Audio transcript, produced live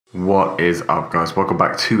What is up, guys? Welcome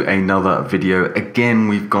back to another video. Again,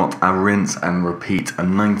 we've got a rinse and repeat, a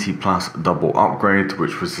 90 plus double upgrade,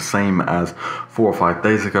 which was the same as 4 or 5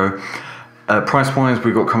 days ago. Price wise,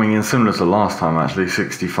 we got coming in similar to last time, actually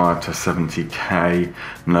 65 to 70k,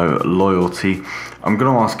 no loyalty. I'm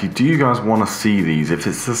going to ask you, do you guys want to see these? If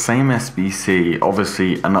it's the same SBC,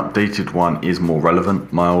 obviously an updated one is more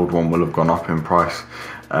relevant. My old one will have gone up in price.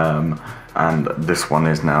 And this one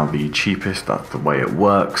is now the cheapest. That's the way it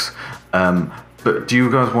works. But do you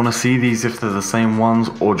guys want to see these if they're the same ones,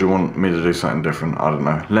 or do you want me to do something different? I don't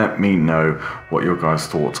know. Let me know what your guys'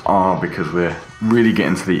 thoughts are, because we're really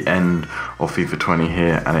getting to the end of FIFA 20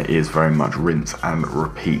 here, and it is very much rinse and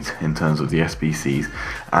repeat in terms of the SBCs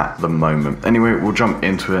at the moment. Anyway, we'll jump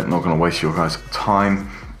into it. Not going to waste your guys' time.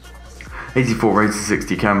 84 rated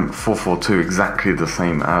 60 cam, 442, exactly the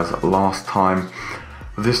same as last time.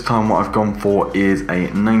 This time what I've gone for is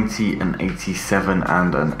a 90, an 87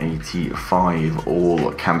 and an 85.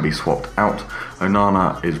 All can be swapped out.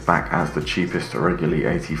 Onana is back as the cheapest, regularly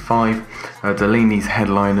 85. Delaney's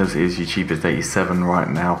Headliners is your cheapest 87 right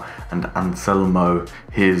now. And Anselmo,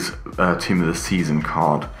 his Team of the Season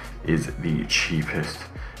card, is the cheapest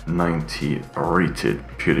 90 rated,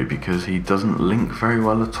 purely because he doesn't link very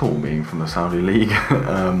well at all, being from the Saudi League.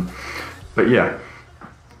 But yeah.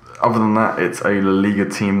 Other than that, it's a La Liga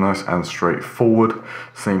team, nice and straightforward.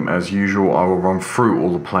 Same as usual, I will run through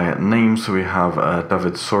all the player names. So we have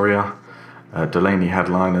David Soria, Delaney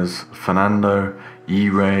Headliners, Fernando,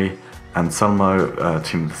 Ire, Anselmo,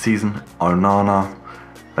 Team of the Season, Onana,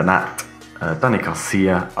 Benat, Dani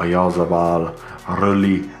Garcia, Oyarzabal,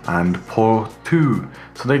 Rulli, and Portu.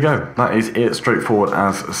 So there you go. That is it. Straightforward,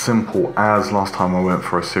 as simple as last time I went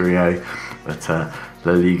for a Serie A. But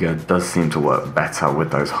La Liga does seem to work better with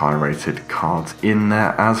those high rated cards in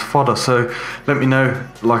there as fodder. So let me know,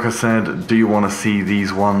 like I said, do you want to see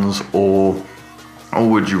these ones, or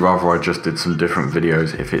would you rather I just did some different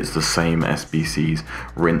videos if it's the same SBCs,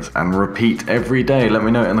 rinse and repeat every day? Let me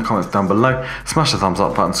know in the comments down below. Smash the thumbs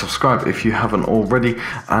up button, subscribe if you haven't already,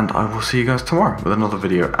 and I will see you guys tomorrow with another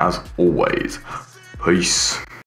video as always. Peace.